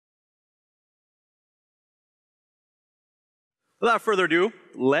Without further ado,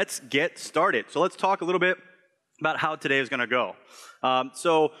 let's get started. So let's talk a little bit about how today is going to go.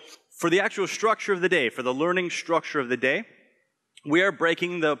 So for the actual structure of the day, for the learning structure of the day, we are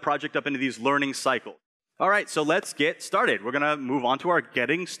breaking the project up into these learning cycles. All right, so let's get started. We're going to move on to our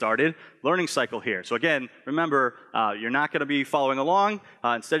getting started learning cycle here. So again, remember, you're not going to be following along.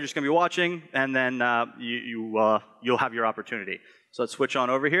 Instead, you're just going to be watching, and then you'll have your opportunity. So let's switch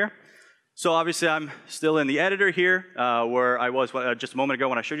on over here. So obviously, I'm still in the editor here, where I was just a moment ago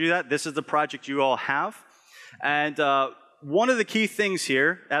when I showed you that. This is the project you all have. And one of the key things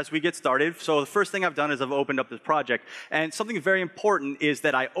here as we get started, so the first thing I've done is I've opened up this project. And something very important is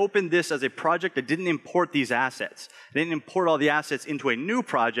that I opened this as a project that didn't import these assets. I didn't import all the assets into a new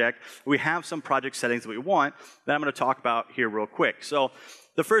project. We have some project settings that we want that I'm going to talk about here real quick. So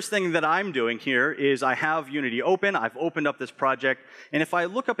the first thing that I'm doing here is I have Unity open. I've opened up this project. And if I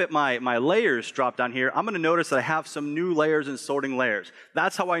look up at my layers drop down here, I'm going to notice that I have some new layers and sorting layers.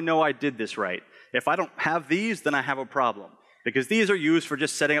 That's how I know I did this right. If I don't have these, then I have a problem, because these are used for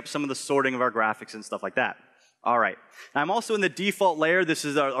just setting up some of the sorting of our graphics and stuff like that. All right. Now, I'm also in the default layer. This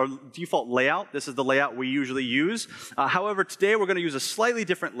is our default layout. This is the layout we usually use. However, today we're going to use a slightly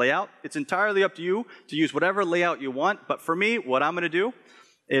different layout. It's entirely up to you to use whatever layout you want. But for me, what I'm going to do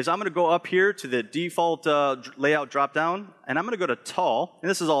is I'm going to go up here to the default layout dropdown, and I'm going to go to tall. And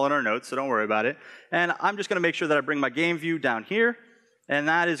this is all in our notes, so don't worry about it. And I'm just going to make sure that I bring my game view down here. And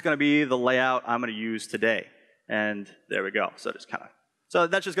that is going to be the layout I'm going to use today. And there we go. So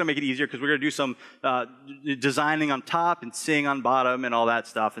that's just going to make it easier, because we're going to do some designing on top and seeing on bottom and all that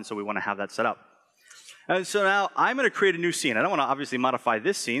stuff. And so we want to have that set up. And so now I'm going to create a new scene. I don't want to obviously modify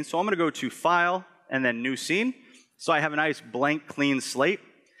this scene. So I'm going to go to File and then New Scene. So I have a nice blank, clean slate.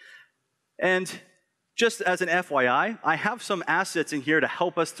 And just as an FYI, I have some assets in here to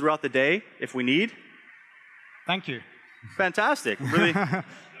help us throughout the day if we need. Thank you. Fantastic. Really.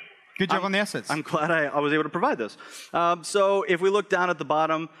 Good job on the assets. I'm glad I was able to provide those. So if we look down at the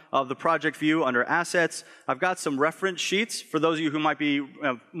bottom of the project view under Assets, I've got some reference sheets for those of you who might be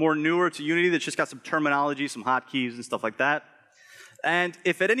more newer to Unity that's just got some terminology, some hotkeys and stuff like that. And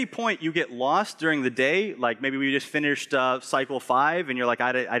if at any point you get lost during the day, like maybe we just finished cycle 5 and you're like,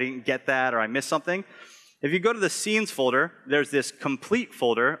 I didn't get that or I missed something, if you go to the Scenes folder, there's this Complete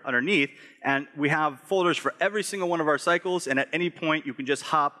folder underneath, and we have folders for every single one of our cycles, and at any point you can just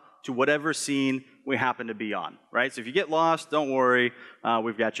hop to whatever scene we happen to be on, right? So if you get lost, don't worry,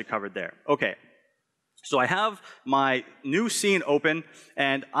 we've got you covered there. Okay, so I have my new scene open,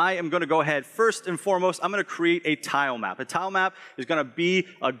 and I am going to go ahead, first and foremost, I'm going to create a tile map. A tile map is going to be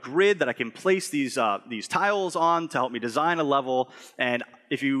a grid that I can place these tiles on to help me design a level. And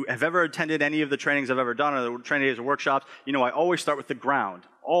if you have ever attended any of the trainings I've ever done, or the training days or workshops, you know I always start with the ground.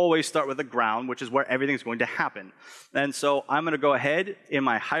 Always start with the ground, which is where everything's going to happen. And so I'm going to go ahead in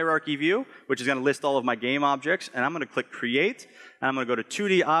my hierarchy view, which is going to list all of my game objects, and I'm going to click Create, and I'm going to go to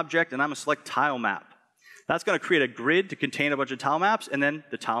 2D Object, and I'm going to select Tile Map. That's going to create a grid to contain a bunch of tile maps, and then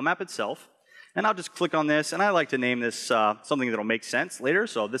the tile map itself. And I'll just click on this, and I like to name this something that will make sense later.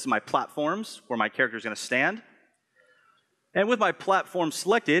 So this is my platforms, where my character is going to stand. And with my platform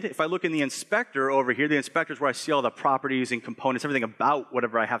selected, if I look in the inspector over here, the inspector is where I see all the properties and components, everything about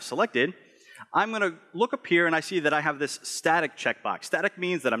whatever I have selected. I'm going to look up here, and I see that I have this static checkbox. Static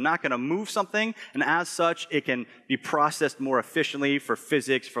means that I'm not going to move something, and as such, it can be processed more efficiently for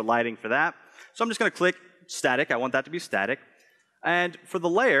physics, for lighting, for that. So I'm just going to click Static. I want that to be static. And for the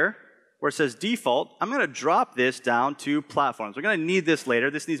layer, where it says Default, I'm going to drop this down to Platforms. We're going to need this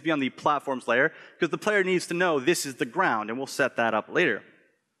later. This needs to be on the Platforms layer, because the player needs to know this is the ground, and we'll set that up later.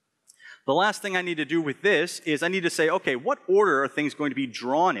 The last thing I need to do with this is I need to say, okay, what order are things going to be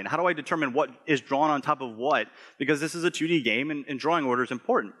drawn in? How do I determine what is drawn on top of what? Because this is a 2D game, and drawing order is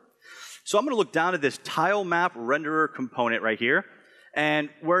important. So I'm going to look down at this Tile Map Renderer component right here. And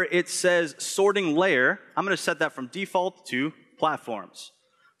where it says Sorting Layer, I'm going to set that from Default to Platforms.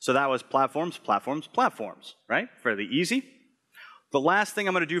 So that was Platforms, Platforms, Platforms, right? Fairly easy. The last thing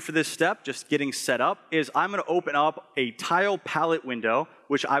I'm going to do for this step, just getting set up, is I'm going to open up a Tile Palette window,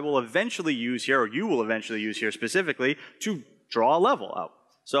 which I will eventually use here, or you will eventually use here specifically, to draw a level out.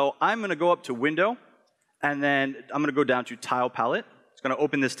 So I'm going to go up to Window, and then I'm going to go down to Tile Palette. It's going to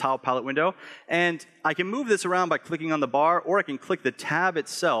open this Tile Palette window. And I can move this around by clicking on the bar, or I can click the tab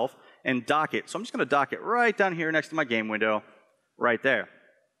itself and dock it. So I'm just going to dock it right down here next to my game window, right there.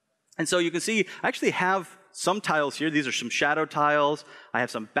 And so you can see I actually have some tiles here. These are some shadow tiles. I have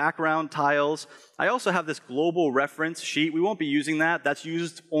some background tiles. I also have this global reference sheet. We won't be using that. That's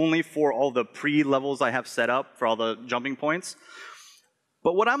used only for all the pre-levels I have set up for all the jumping points.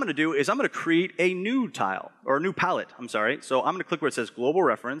 But what I'm going to do is I'm going to create a new tile, or a new palette, I'm sorry. So I'm going to click where it says global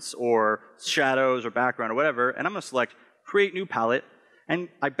reference, or shadows, or background, or whatever, and I'm going to select create new palette. And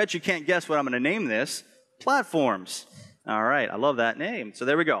I bet you can't guess what I'm going to name this. Platforms. All right, I love that name. So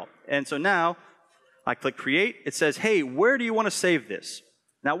there we go. And so now I click create. It says, hey, where do you want to save this?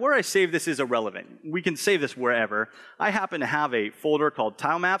 Now, where I save this is irrelevant. We can save this wherever. I happen to have a folder called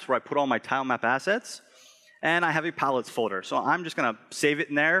tile maps where I put all my tile map assets. And I have a palettes folder. So I'm just going to save it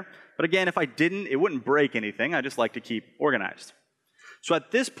in there. But again, if I didn't, it wouldn't break anything. I just like to keep organized. So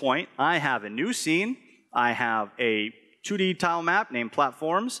at this point, I have a new scene. I have a 2D tile map named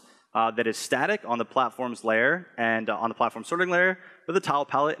platforms that is static on the platforms layer and on the platform sorting layer with a tile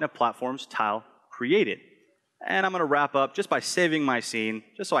palette and a platforms tile created. And I'm going to wrap up just by saving my scene,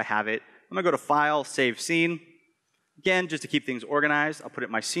 just so I have it. I'm going to go to File, Save Scene. Again, just to keep things organized, I'll put it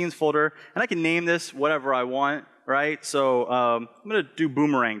in my scenes folder, and I can name this whatever I want, right? So I'm going to do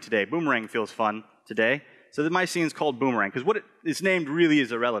Boomerang today. Boomerang feels fun today. So my scene's called Boomerang, because what it's named really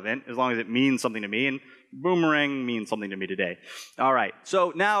is irrelevant, as long as it means something to me, and Boomerang means something to me today. All right,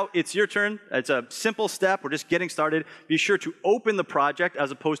 so now it's your turn. It's a simple step. We're just getting started. Be sure to open the project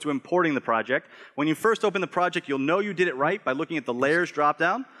as opposed to importing the project. When you first open the project, you'll know you did it right by looking at the layers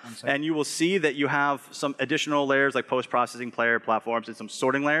dropdown, and you will see that you have some additional layers like post-processing, player, platforms, and some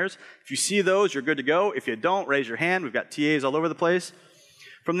sorting layers. If you see those, you're good to go. If you don't, raise your hand. We've got TAs all over the place.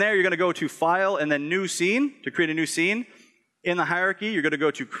 From there, you're going to go to File and then New Scene to create a new scene. In the hierarchy, you're going to go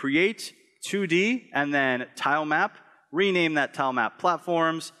to Create 2D and then Tile Map. Rename that tile map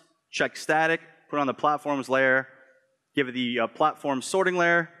Platforms. Check Static. Put on the Platforms layer. Give it the Platform sorting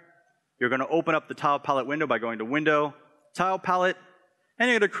layer. You're going to open up the Tile Palette window by going to Window, Tile Palette, and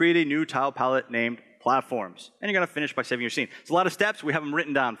you're going to create a new tile palette named Platforms. And you're going to finish by saving your scene. It's a lot of steps. We have them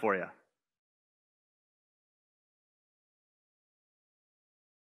written down for you.